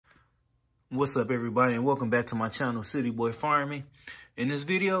What's up, everybody, and welcome back to my channel, City Boy Farming. In this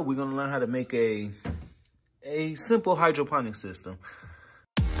video, we're gonna learn how to make a simple hydroponic system.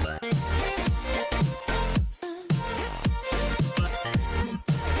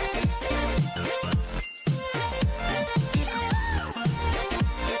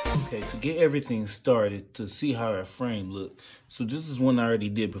 Okay, to get everything started, to see how our frame look. So this is one I already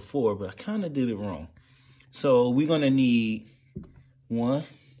did before, but I kind of did it wrong. So we're gonna need 1,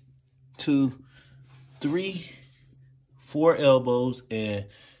 2, 3, 4 elbows and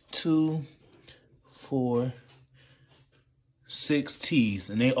 2, 4, 6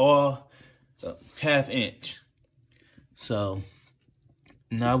 T's, and they all 1/2 inch. So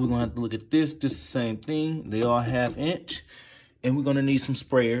now we're gonna have to look at this. This is the same thing. They all 1/2 inch, and we're gonna need some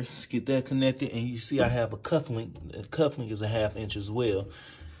sprayers. Get that connected, and you see I have a cufflink. The cufflink is a 1/2 inch as well.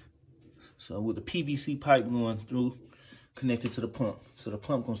 So with the PVC pipe going through, connected to the pump. So the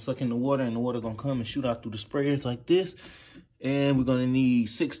pump gonna suck in the water, and the water gonna come and shoot out through the sprayers like this. And we're gonna need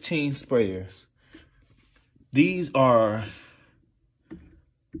 16 sprayers. These are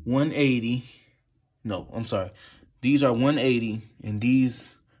 180. No, I'm sorry. These are 180, and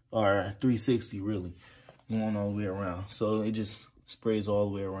these are 360 really, going all the way around. So it just sprays all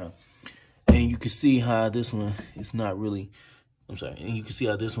the way around. And you can see how this one is not really, and you can see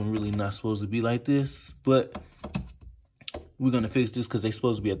how this one really not supposed to be like this, but we're gonna fix this because they're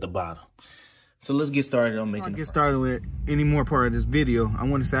supposed to be at the bottom. So let's get started on making. Before I get started with any more part of this video, I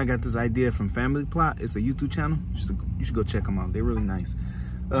want to say I got this idea from Family Plot. It's a YouTube channel. You should go check them out. They're really nice.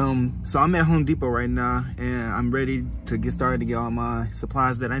 So I'm at Home Depot right now, and I'm ready to get started to get all my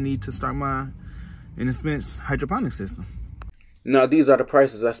supplies that I need to start my Inexpensive Hydroponic System. Now, these are the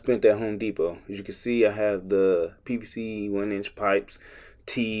prices I spent at Home Depot. As you can see, I have the PVC 1-inch pipes,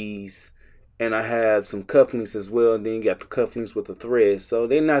 T's, and I have some cufflinks as well. And then you got the cufflinks with the thread. So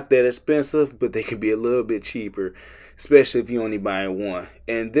they're not that expensive, but they can be a little bit cheaper, especially if you only buy one.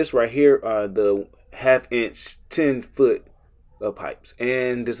 And this right here are the 1/2 inch, 10-foot pipes.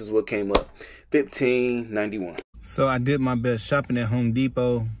 And this is what came up, $15.91. So I did my best shopping at Home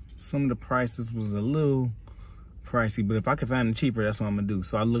Depot. Some of the prices was a little pricey, but if I could find it cheaper, that's what I'm gonna do.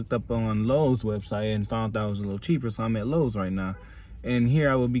 So I looked up on Lowe's website and found out it was a little cheaper. So I'm at Lowe's right now. And here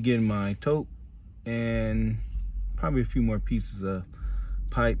I will be getting my tote and probably a few more pieces of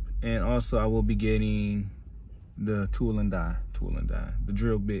pipe. And also I will be getting the tool and die, the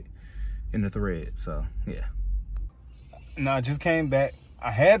drill bit and the thread. So yeah. Now I just came back.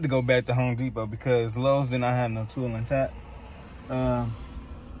 I had to go back to Home Depot because Lowe's did not have no tool and tap.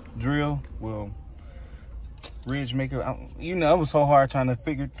 Drill, well, ridge maker. You know, it was so hard trying to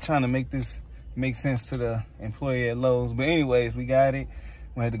make this make sense to the employee at Lowe's. But anyways, we got it.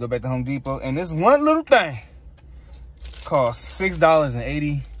 We had to go back to Home Depot, and this one little thing cost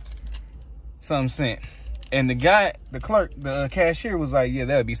 $6.80-something. And the guy, the clerk, the cashier was like, yeah,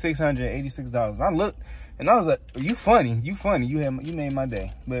 that would be $686. I looked and I was like, you funny, you made my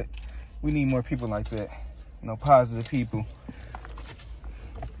day. But we need more people like that, you know, positive people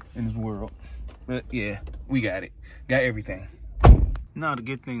in this world. But yeah, we got it, got everything. Now, to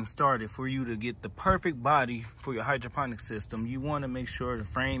get things started, for you to get the perfect body for your hydroponic system, you want to make sure the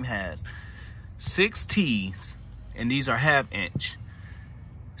frame has 6 T's, and these are 1/2 inch,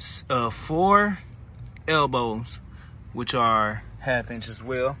 4 elbows, which are 1/2 inch as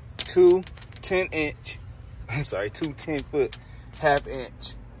well, 2 10-foot 1/2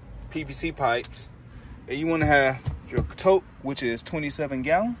 inch PVC pipes, and you want to have your tote, which is 27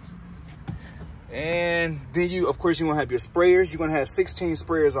 gallons. And then you, of course, you want to have your sprayers. You're going to have 16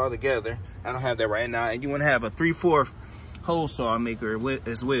 sprayers all together. I don't have that right now. And you want to have a 3/4 hole saw maker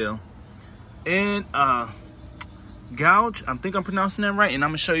as well. And gouge, I think I'm pronouncing that right. And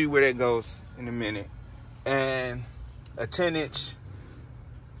I'm going to show you where that goes in a minute. And a 10-inch,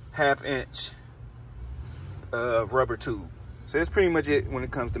 1/2 inch rubber tube. So that's pretty much it when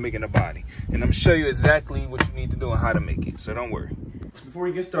it comes to making a body. And I'm going to show you exactly what you need to do and how to make it. So don't worry. Before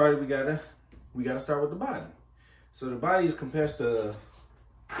we get started, we gotta start with the body. So the body is composed of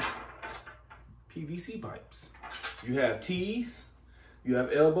PVC pipes. You have T's, you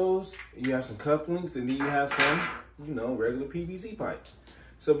have elbows, you have some cufflinks, and then you have some, you know, regular PVC pipe.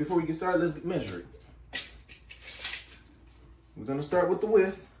 So before we get started, let's measure it. We're gonna start with the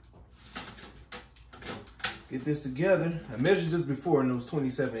width. Get this together. I measured this before and it was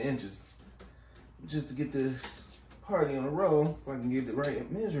 27 inches. Just to get this party on the roll, if I can get the right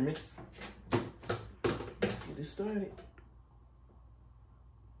measurements. Get it started.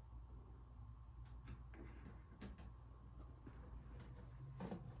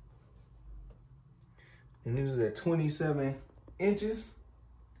 And this is at 27 inches.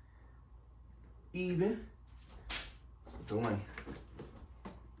 even. The length.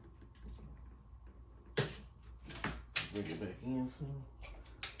 Bring it back in some.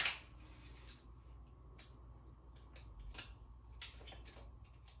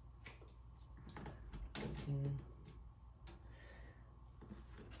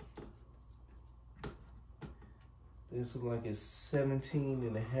 This looks like it's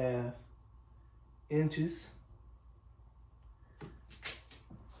 17.5 inches.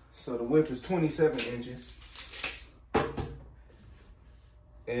 So the width is 27 inches.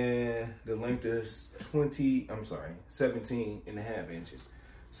 And the length is 17.5 inches.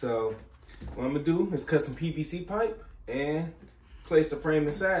 So what I'm gonna do is cut some PVC pipe and place the frame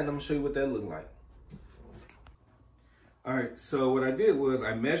inside, and I'm gonna show you what that look like. All right, so what I did was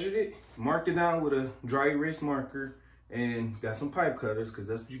I measured it, marked it down with a dry erase marker, and got some pipe cutters, because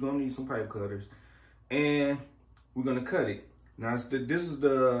that's what you're gonna need, some pipe cutters. And we're gonna cut it. Now this is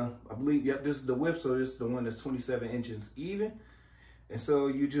the, I believe, yep, this is the width, so this is the one that's 27 inches even. And so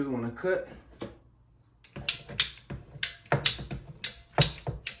you just wanna cut.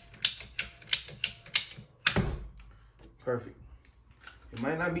 Perfect. It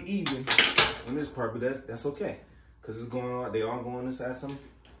might not be even on this part, but that's okay. Cause it's going on, they all going inside some.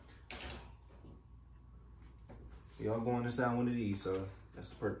 They all going inside one of these, so that's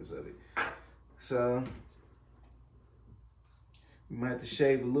the purpose of it. So you might have to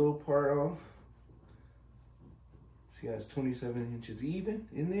shave a little part off. See how it's 27 inches even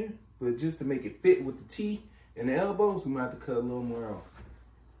in there? But just to make it fit with the T and the elbows, we might have to cut a little more off.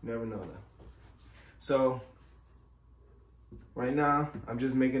 Never know though. So right now, I'm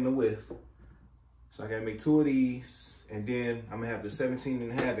just making the width. So I gotta make 2 of these, and then I'm gonna have the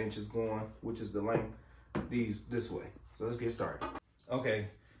 17.5 inches going, which is the length, this way. So let's get started. Okay,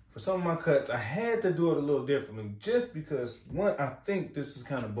 for some of my cuts, I had to do it a little differently, just because one, I think this is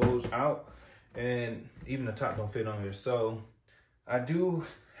kind of bulged out, and even the top don't fit on here. So I do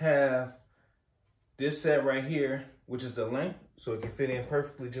have this set right here, which is the length, so it can fit in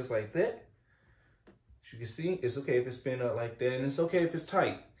perfectly just like that. As you can see, it's okay if it's spin up like that, and it's okay if it's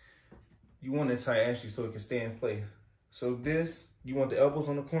tight. You want it tight actually so it can stay in place. So this, you want the elbows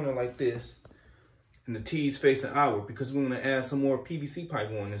on the corner like this, and the T's facing outward, because we're gonna add some more PVC pipe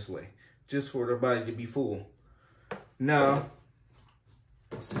going this way, just for the body to be full. Now,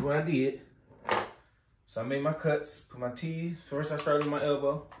 this is what I did. So I made my cuts, put my T's. First I started with my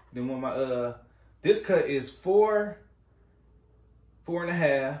elbow, then when my, this cut is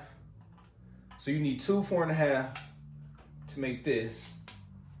 4.5. So you need 2 4.5 to make this.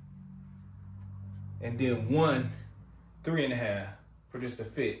 And then 1 3.5 for this to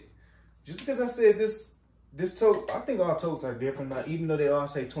fit. Just because I said this tote, I think all totes are different. Now, even though they all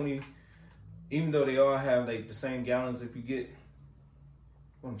say 20, even though they all have like the same gallons, if you get,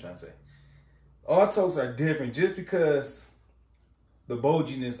 what I'm trying to say. All totes are different just because the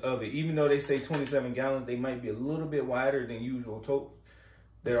bulginess of it. Even though they say 27 gallons, they might be a little bit wider than usual tote.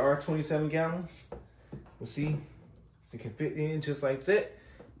 There are 27 gallons. We'll see, so it can fit in just like that.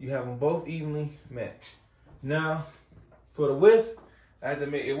 You have them both evenly matched. Now, for the width, I had to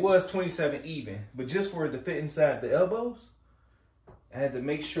make, it was 27 even, but just for it to fit inside the elbows, I had to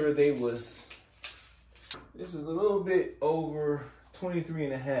make sure they was, this is a little bit over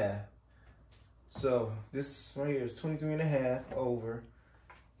 23.5. So this right here is 23.5 over.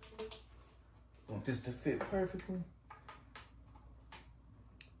 Want this to fit perfectly.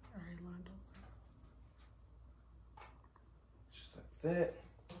 Just like that.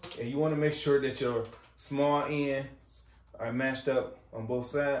 And you want to make sure that your small ends are matched up on both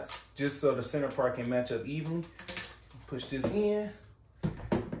sides, just so the center part can match up evenly. Push this in.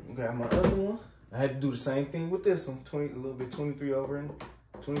 Grab my other one. I had to do the same thing with this one. A little bit 23 over and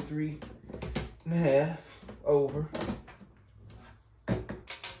 23.5 over.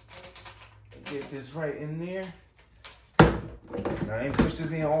 Get this right in there. Now, I ain't push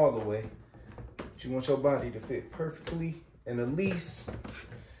this in all the way, but you want your body to fit perfectly, and at least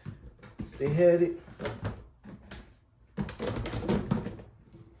stay headed.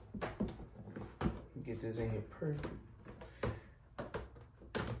 Get this in here perfect.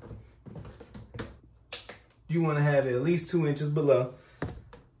 You want to have it at least 2 inches below.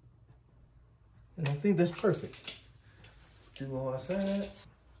 And I think that's perfect. Do all sides.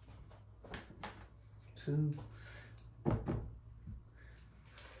 2.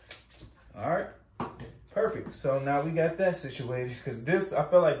 All right. Perfect. So now we got that situated, because this, I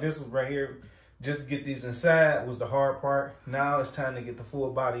felt like this was right here, just to get these inside was the hard part. Now it's time to get the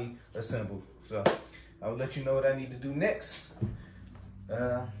full body assembled. So I'll let you know what I need to do next.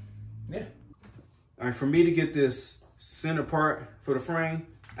 Yeah. All right, for me to get this center part for the frame,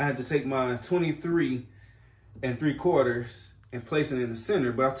 I had to take my 23 3/4 and place it in the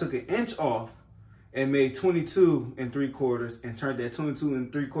center, but I took an inch off and made 22 3/4 and turned that 22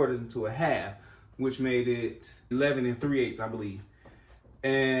 3/4 into a half, which made it 11 3/8, I believe.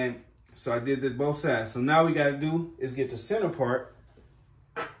 And so I did this both sides. So now we gotta do is get the center part.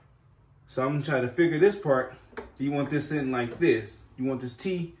 So I'm gonna try to figure this part. You want this sitting like this. You want this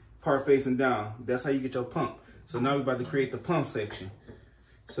T part facing down. That's how you get your pump. So now we're about to create the pump section.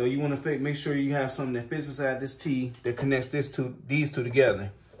 So you want to make sure you have something that fits inside this T that connects these two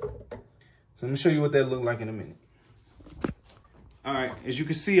together. So let me show you what that look like in a minute. All right, as you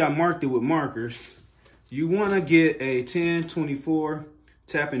can see, I marked it with markers. You want to get a 10-24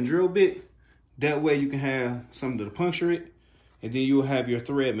 tap and drill bit. That way you can have something to puncture it, and then you'll have your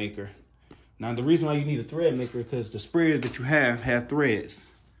thread maker. Now the reason why you need a thread maker is because the sprayers that you have threads.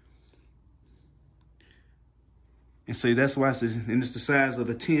 And so that's why it's the size of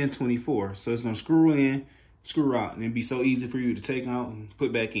a 10-24. So it's gonna screw in, screw out, and it'd be so easy for you to take out and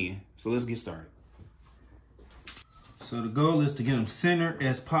put back in. So let's get started. So the goal is to get them centered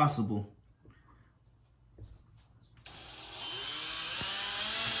as possible.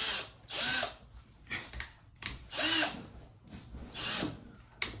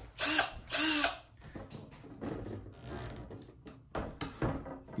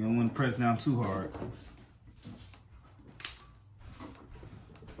 You don't want to press down too hard.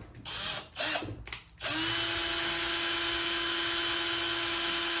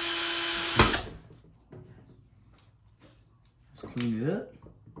 Let's clean it up.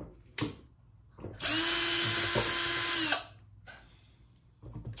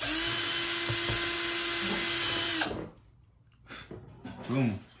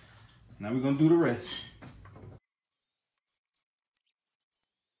 Boom. Now we're gonna do the rest.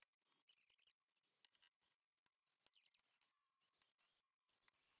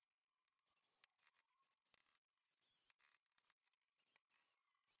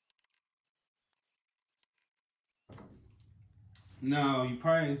 Now,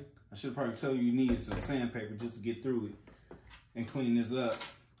 I should probably tell you need some sandpaper just to get through it and clean this up.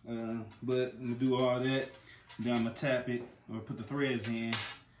 But I'm gonna do all that. Then I'm gonna tap it or put the threads in.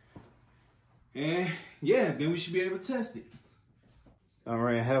 And yeah, then we should be able to test it. All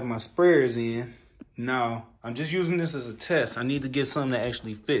right, I have my sprayers in. Now, I'm just using this as a test. I need to get something that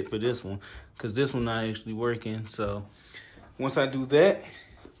actually fit for this one because this one not actually working. So once I do that,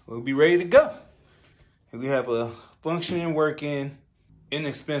 we'll be ready to go. And we have a functioning, working,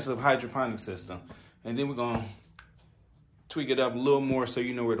 inexpensive hydroponic system. And then we're gonna tweak it up a little more so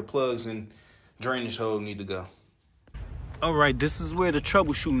you know where the plugs and drainage hole need to go. All right, this is where the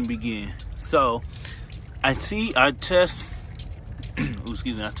troubleshooting begins. So I tested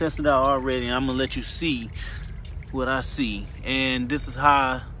out already, and I'm gonna let you see what I see. And this is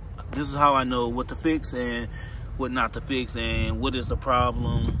how I know what to fix and what not to fix and what is the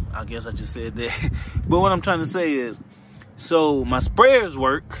problem. I guess I just said that. But what I'm trying to say is, so my sprayers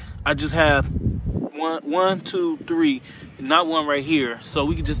work. I just have one, two, three, not one right here. So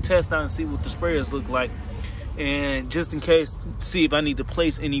we can just test out and see what the sprayers look like. And just in case, see if I need to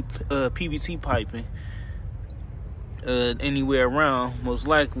place any PVC piping anywhere around. Most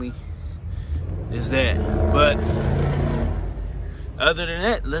likely is that. But other than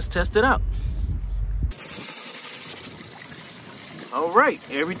that, let's test it out. All right,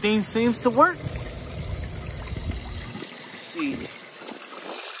 everything seems to work. Let's see,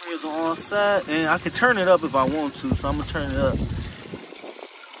 sprayers on all sides, and I can turn it up if I want to, so I'm gonna turn it up. But you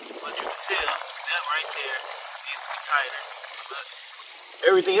can tell that right there needs to be tighter. But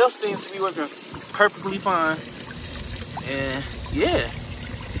everything else seems to be working perfectly fine. And yeah,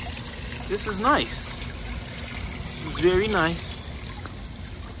 this is nice. This is very nice.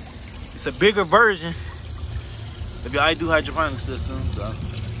 It's a bigger version of your hydroponic system, so,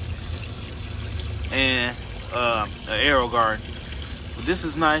 and an aero guard. But this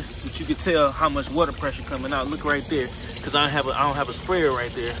is nice, but you can tell how much water pressure coming out. Look right there, because I don't have a sprayer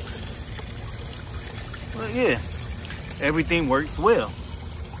right there. But yeah, everything works well.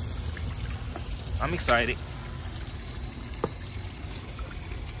 I'm excited.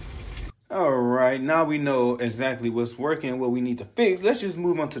 All right, now we know exactly what's working, what we need to fix. Let's just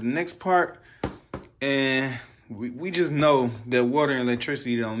move on to the next part. And we just know that water and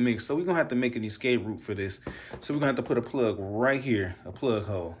electricity don't mix. So we're gonna have to make an escape route for this. So we're gonna have to put a plug right here, a plug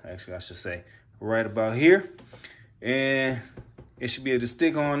hole, actually I should say, right about here. And it should be able to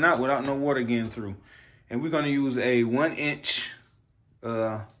stick on out without no water getting through. And we're gonna use a 1-inch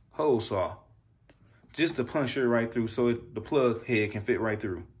hole saw just to puncture it right through so the plug head can fit right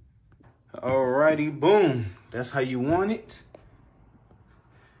through. Alrighty, boom. That's how you want it.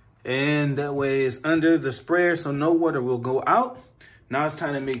 And that way it's under the sprayer so no water will go out. Now it's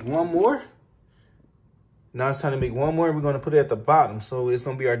time to make one more. We're going to put it at the bottom. So it's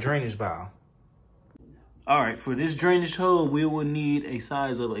going to be our drainage valve. All right, for this drainage hole, we will need a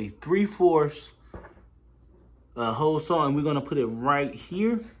size of a 3/4 hole saw, and we're going to put it right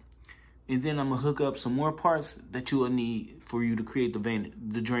here. And then I'm going to hook up some more parts that you will need for you to create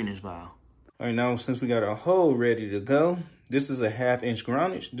the drainage valve. All right, now since we got our hole ready to go, this is a 1/2 inch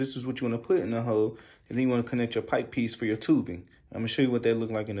groundage. This is what you want to put in the hole. And then you want to connect your pipe piece for your tubing. I'm going to show you what they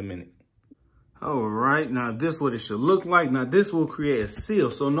look like in a minute. All right, now this is what it should look like. Now this will create a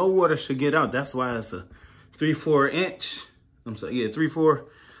seal, so no water should get out. That's why it's a 3/4 inch. I'm sorry, yeah, 3/4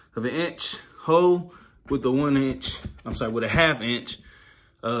 of an inch hole with the 1 inch. I'm sorry, with a 1/2 inch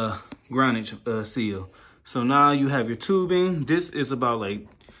groundage seal. So now you have your tubing. This is about like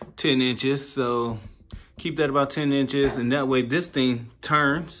 10 inches. So keep that about 10 inches, and that way this thing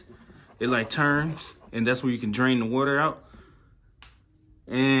turns. It like turns, and that's where you can drain the water out.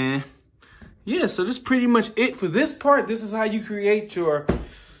 And yeah, so that's pretty much it for this part. This is how you create your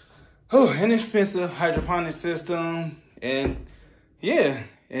inexpensive hydroponic system. And yeah,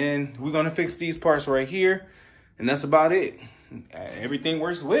 and we're gonna fix these parts right here, and that's about it. Everything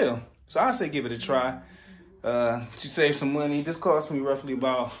works well, so I say give it a try. To save some money, this cost me roughly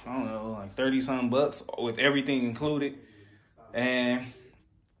about, I don't know, like 30-something bucks with everything included. And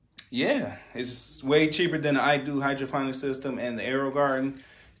yeah, it's way cheaper than the I Do hydroponic system and the Aero Garden.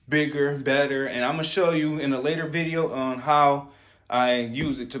 Bigger, better, and I'm gonna show you in a later video on how I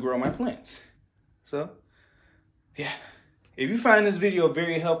use it to grow my plants. So yeah, if you find this video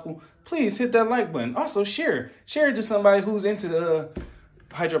very helpful, please hit that like button. Also share it to somebody who's into the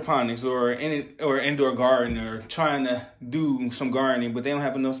hydroponics or indoor garden, or trying to do some gardening but they don't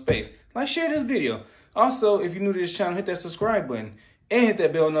have enough space. Like, share this video. Also, if you're new to this channel, hit that subscribe button and hit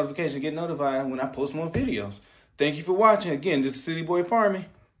that bell notification to get notified when I post more videos. Thank you for watching. Again, this is City Boy Farming.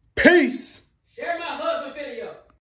 Peace!